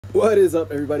What is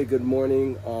up, everybody? Good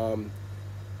morning.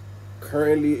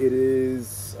 Currently it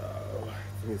is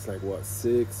I think it's like what,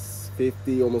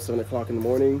 6:50, almost 7 o'clock in the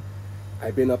morning.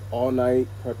 I've been up all night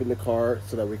prepping the car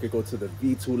so that we could go to the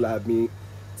V2Lab meet.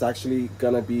 It's actually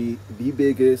gonna be the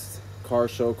biggest car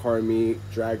show, car meet,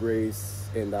 drag race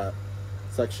in that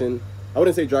section. I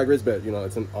wouldn't say drag race, but you know,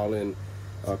 it's an all-in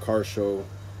car show.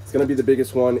 It's gonna be the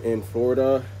biggest one in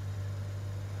Florida,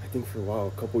 I think, for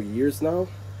a couple years now.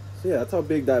 So yeah, that's how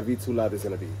big that V2Lab is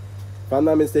gonna be. If I'm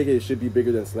not mistaken, it should be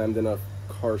bigger than Slammed Enough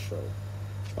car show.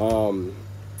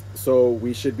 So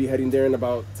we should be heading there in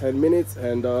about 10 minutes,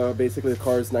 and basically the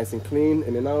car is nice and clean,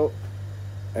 in and out,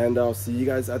 and I'll see you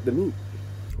guys at the meet.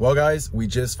 Well guys, we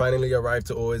just finally arrived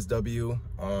to OSW.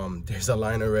 There's a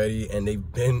line already, and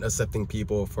they've been accepting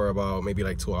people for about maybe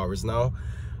like 2 hours now.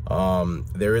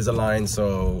 There is a line,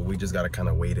 so we just gotta kind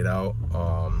of wait it out.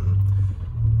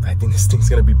 I think this thing's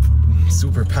gonna be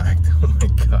super packed. Oh my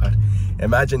god,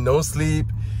 imagine no sleep,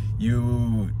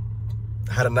 you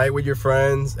had a night with your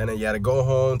friends, and then you had to go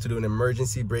home to do an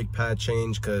emergency brake pad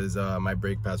change because my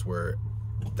brake pads were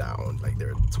down, like they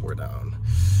tore down.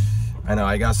 I know,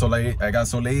 I got so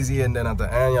lazy, and then at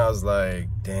the end I was like,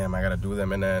 damn, I gotta do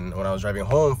them. And then when I was driving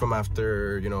home from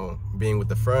after, you know, being with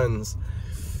the friends,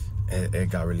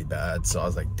 it got really bad. So I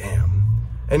was like, damn.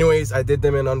 Anyways, I did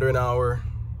them in under an hour,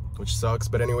 which sucks.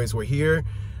 But anyways, we're here.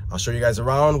 I'll show you guys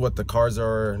around what the cars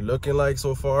are looking like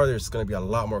so far. There's gonna be a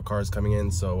lot more cars coming in,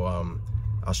 so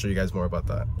I'll show you guys more about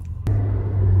that.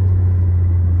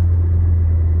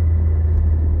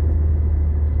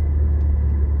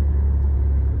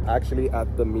 Actually,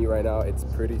 at the meet right now, it's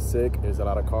pretty sick. There's a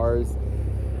lot of cars.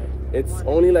 It's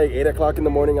only like 8 o'clock in the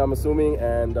morning, I'm assuming,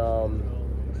 and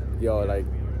yo, like,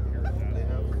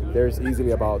 there's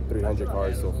easily about 300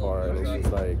 cars so far, and it's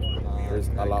just like there's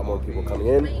a lot more people coming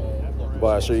in. But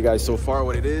I'll show you guys so far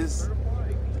what it is.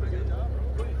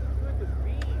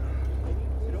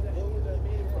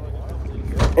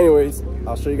 Anyways,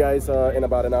 I'll show you guys in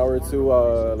about an hour or two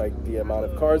like the amount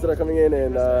of cars that are coming in,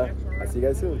 and I'll see you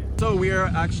guys soon. So we are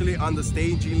actually on the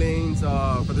staging lanes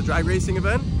for the drag racing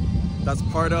event. That's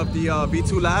part of the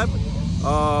V2Lab.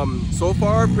 So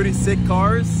far, pretty sick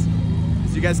cars,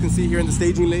 as you guys can see here in the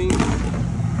staging lane.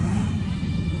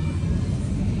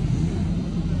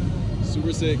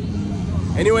 Super sick.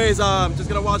 Anyways, I'm just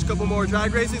gonna watch a couple more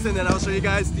drag races, and then I'll show you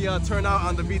guys the turnout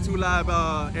on the V2Lab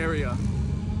area.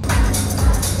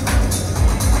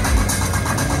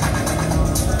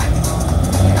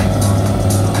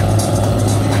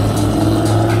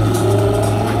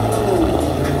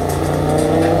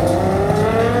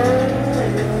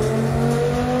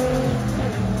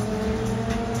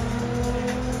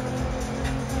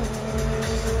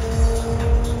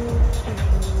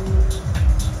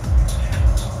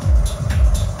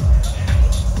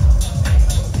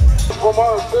 From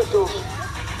our officials.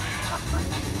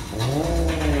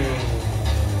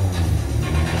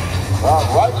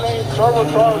 Right lane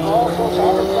turbocharged also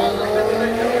power side.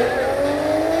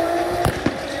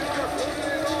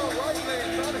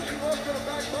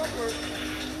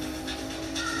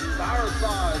 Power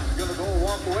side is gonna go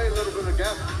walk away, a little bit of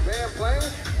gas man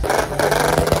playing.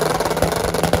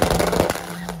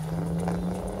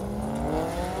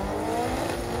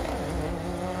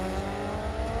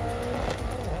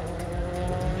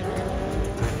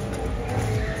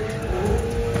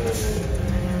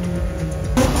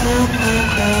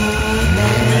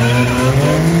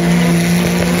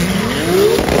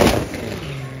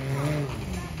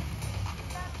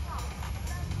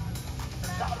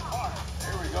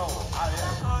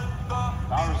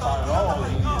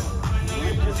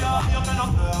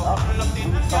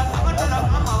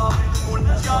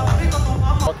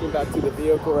 Walking back to the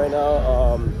vehicle right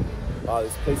now. Wow,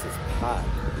 this place is packed.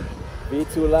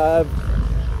 V2Lab.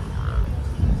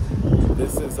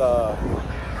 This is it's a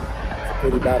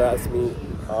pretty badass meet.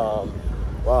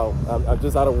 Wow, I'm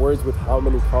just out of words with how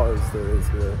many cars there is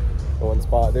here in one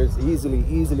spot. There's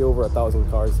easily over 1,000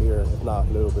 cars here, if not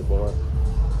a little bit more.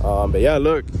 But yeah,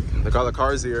 look at all the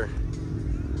cars here,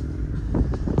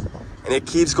 and it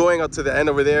keeps going up to the end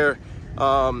over there.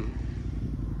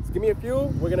 Just give me a few.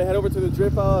 We're gonna head over to the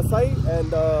drift site and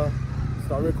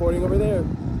start recording over there.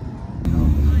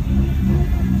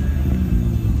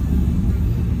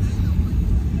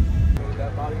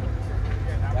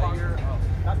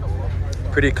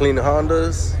 Pretty clean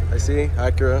Hondas, I see.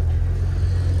 Acura.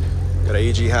 Got an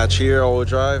AG hatch here, all-wheel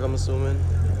drive, I'm assuming.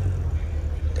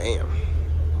 Damn.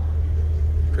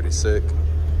 Pretty sick.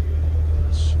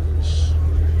 Sheesh.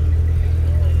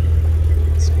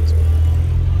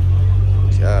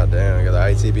 God damn, I got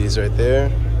the ITBs right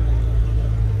there.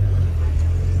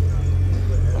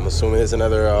 I'm assuming it's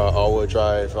another all-wheel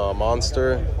drive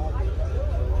Monster.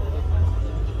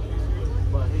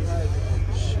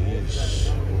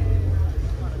 Sheesh.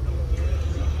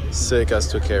 Sick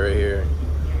S2K right here.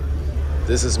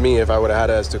 This is me if I would have had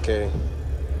an S2K.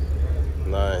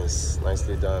 Nice,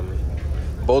 nicely done.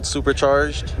 Both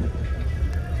supercharged.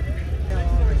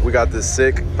 We got this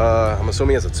sick, I'm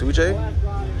assuming it's a 2J.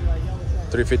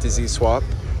 350Z swap.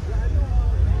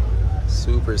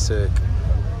 Super sick.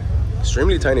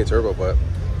 Extremely tiny turbo, but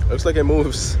looks like it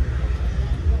moves.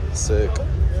 Sick.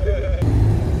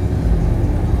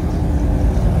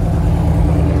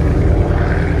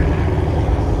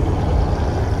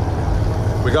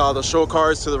 We got all the show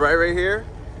cars to the right here.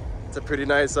 It's a pretty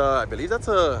nice, I believe that's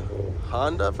a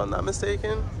Honda if I'm not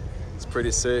mistaken. It's pretty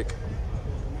sick.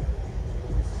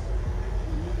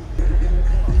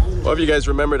 Well, if you guys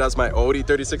remember, that's my Audi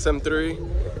 36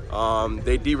 M3.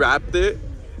 They de-wrapped it.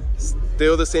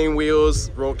 Still the same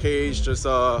wheels, roll cage, just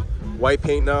white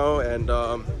paint now, and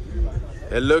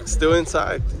it looks still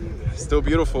inside. Still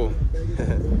beautiful.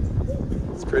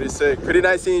 It's pretty sick. Pretty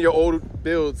nice seeing your old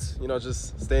builds, you know,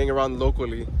 just staying around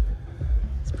locally.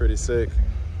 It's pretty sick.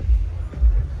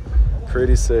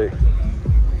 Pretty sick.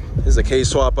 This is a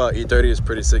K-Swap E30. Is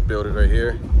pretty sick build right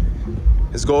here.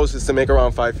 His goal is to make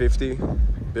around 550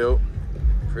 built.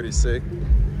 Pretty sick.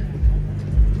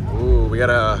 Ooh, we got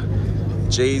a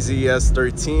crazyyy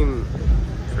S13.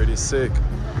 Pretty sick.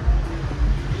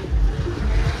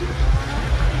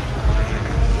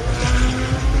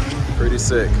 Pretty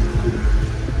sick.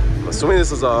 I'm assuming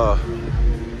this is a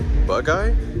Bug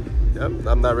Eye. Yep,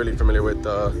 I'm not really familiar with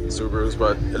Subarus,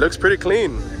 but it looks pretty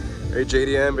clean. Very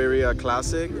JDM, very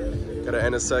classic. Got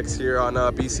an NSX here on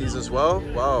BCs as well.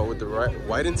 Wow, with the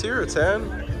white interior,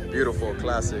 tan. Beautiful,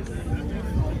 classic.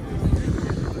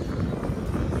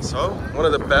 So, one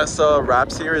of the best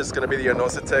wraps here is going to be the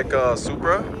Inositec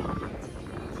Supra.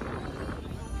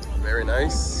 Very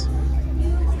nice.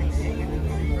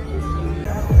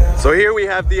 So here we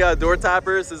have the door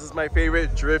tappers. This is my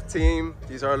favorite drift team.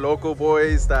 These are local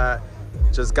boys that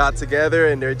just got together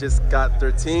and they just got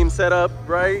their team set up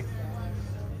right.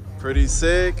 Pretty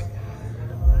sick.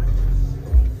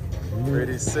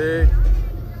 Pretty sick.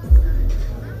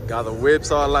 Got the whips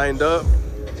all lined up.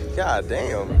 God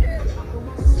damn.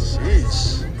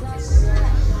 Sheesh.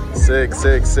 Sick,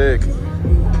 sick, sick.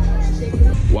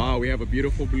 Wow, we have a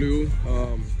beautiful blue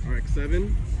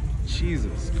RX-7.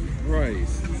 Jesus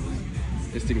Christ.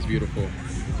 This thing's beautiful.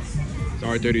 It's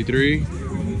R33.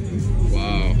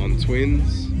 Wow, on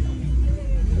twins.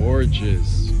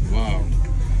 Gorgeous. Wow.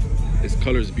 This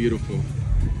color's beautiful.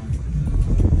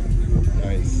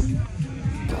 Nice.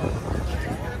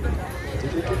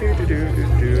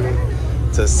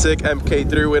 It's a sick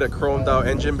MK3 with a chromed out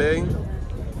engine bay.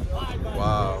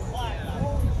 Wow.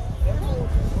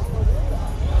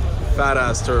 Fat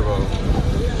ass turbo.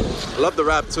 Love the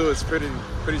wrap too. It's pretty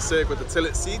sick with the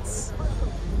tilt seats.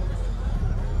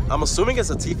 I'm assuming it's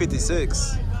a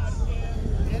T56.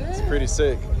 It's pretty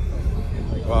sick.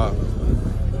 Wow.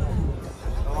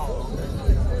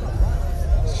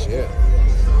 Shit.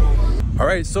 All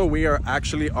right, so we are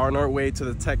actually on our way to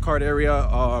the tech card area.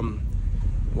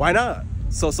 Why not?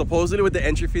 So supposedly with the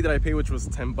entry fee that I paid, which was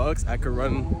 10 bucks, I could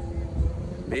run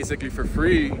basically for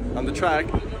free on the track.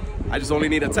 I just only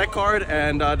need a tech card,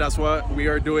 and that's what we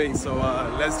are doing. So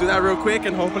let's do that real quick,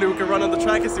 and hopefully we can run on the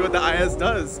track and see what the IS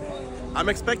does. I'm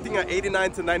expecting an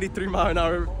 89 to 93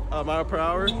 mile per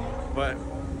hour, but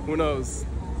who knows?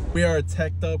 We are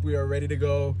teched up, we are ready to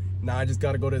go. Now I just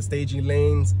gotta go to the staging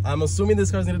lanes. I'm assuming this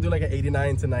car's gonna do like an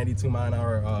 89 to 92 mile an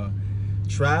hour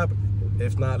trap,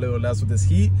 if not a little less with this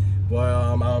heat. But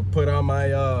I'll put on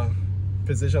my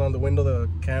position on the window, the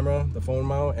camera, the phone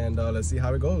mount, and let's see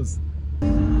how it goes.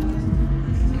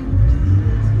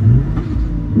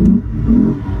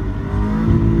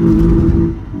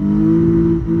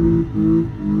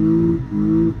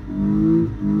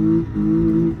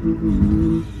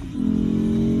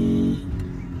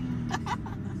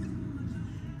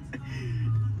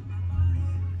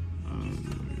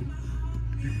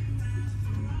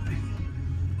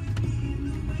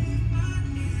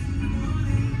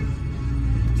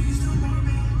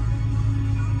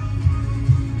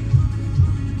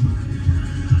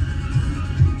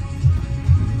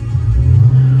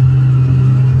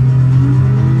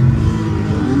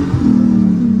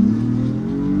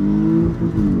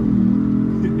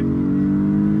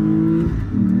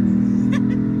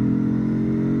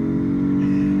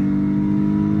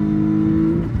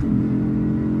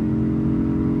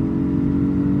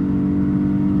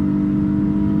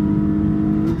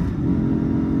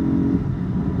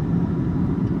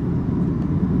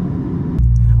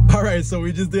 So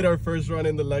we just did our first run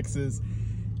in the Lexus.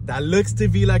 That looks to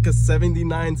be like a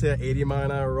 79 to 80 mile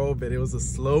an hour road, but it was the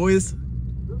slowest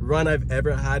run I've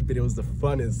ever had, but it was the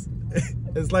funnest.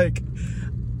 It's like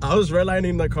I was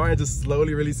redlining the car and just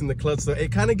slowly releasing the clutch. So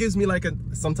it kind of gives me like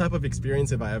some type of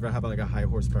experience if I ever have like a high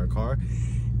horsepower car,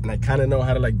 and I kind of know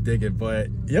how to like dig it. But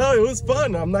yo, it was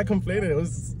fun. I'm not complaining. It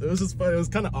was just fun. It was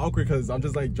kind of awkward because I'm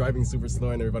just like driving super slow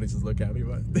and everybody's just looking at me,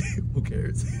 but who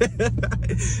cares?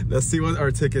 Let's see what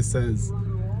our ticket says.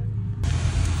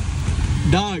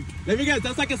 Dog, let me guess,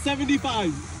 that's like a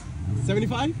 75.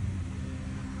 75?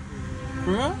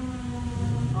 For real?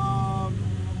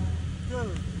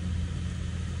 Good.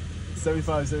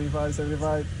 75, 75,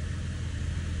 75.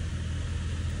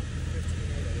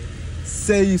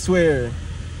 Say you swear.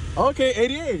 Okay,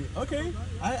 88. Okay.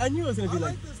 I knew it was gonna be I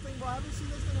like like this thing, but I haven't seen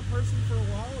this thing in person for a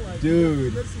while. Like,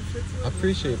 dude, did some shit to it. I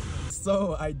appreciate it.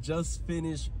 So I just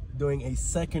finished doing a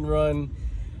second run.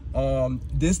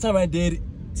 This time I did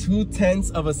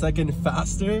 0.2 of a second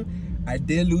faster. I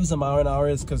did lose a mile an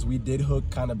hour because we did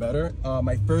hook kind of better.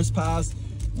 My first pass,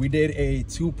 we did a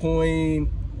 2.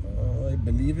 I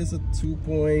believe it's a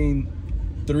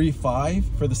 2.35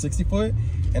 for the 60 foot.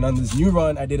 And on this new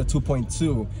run, I did a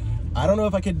 2.2. I don't know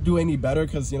if I could do any better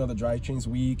because, you know, the drivetrain's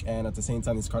weak, and at the same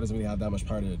time, this car doesn't really have that much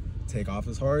power to take off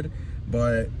as hard.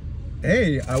 But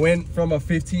hey, I went from a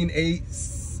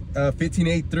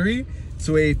 15.83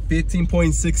 to a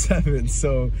 15.67.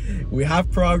 So we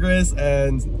have progress,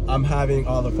 and I'm having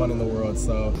all the fun in the world.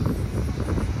 So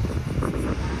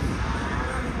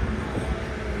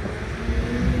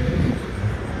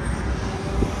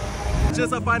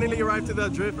just finally arrived to the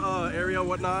drift area and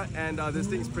whatnot, and this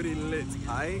thing's pretty lit.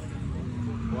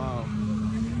 Wow,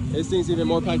 this thing's even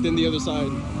more packed than the other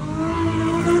side.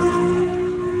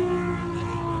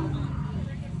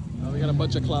 We got a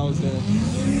bunch of clowns there.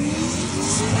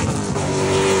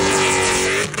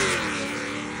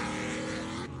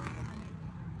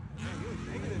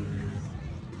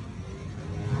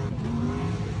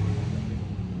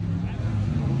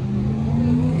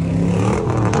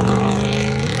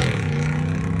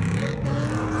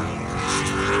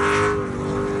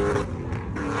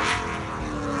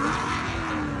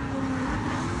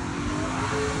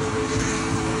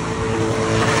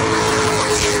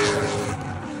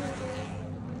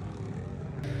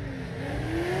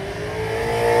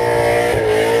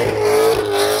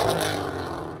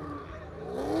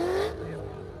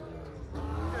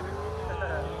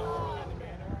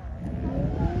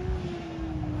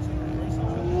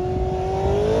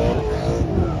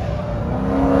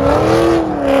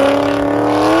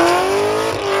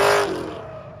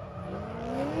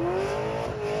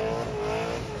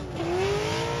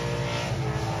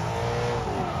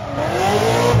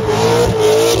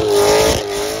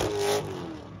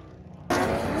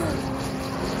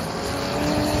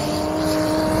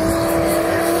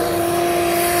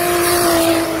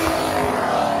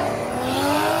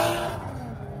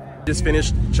 Just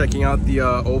finished checking out the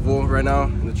oval right now,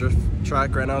 the drift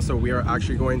track right now, so we are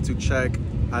actually going to check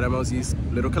Adam LZ's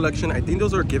little collection. I think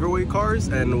those are giveaway cars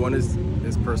and one is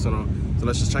personal, so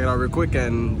let's just check it out real quick.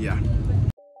 And yeah,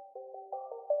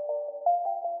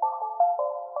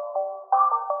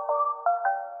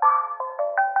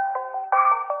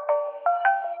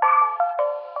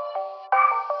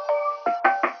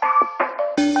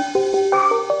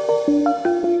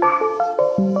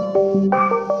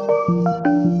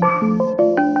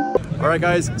 alright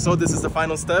guys, so this is the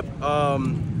final step.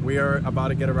 We are about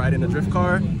to get a ride in a drift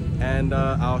car, and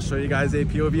I'll show you guys a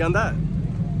POV on that.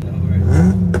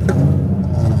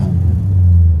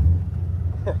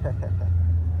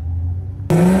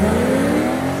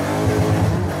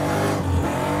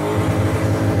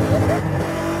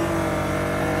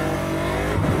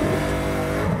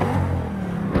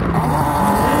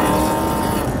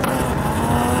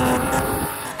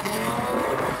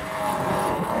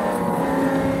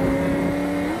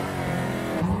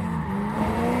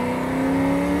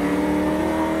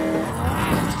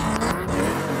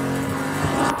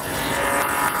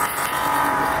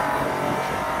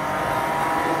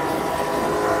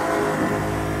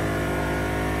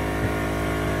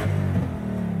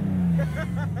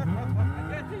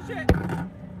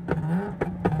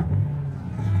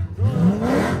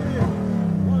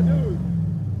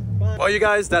 Well, you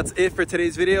guys, that's it for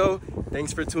today's video.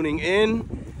 Thanks for tuning in.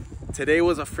 Today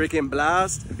was a freaking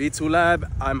blast. V2Lab,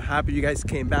 I'm happy you guys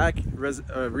came back,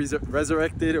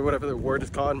 resurrected, or whatever the word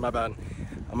is called. My bad,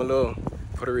 I'm a little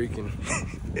Puerto Rican.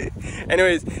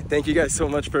 Anyways, thank you guys so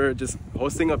much for just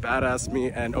hosting a badass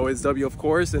meet, and OSW of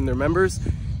course, and their members.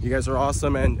 You guys are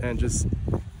awesome, and just,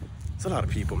 it's a lot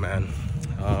of people, man.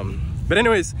 But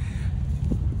anyways,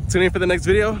 tune in for the next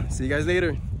video. See you guys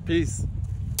later. Peace.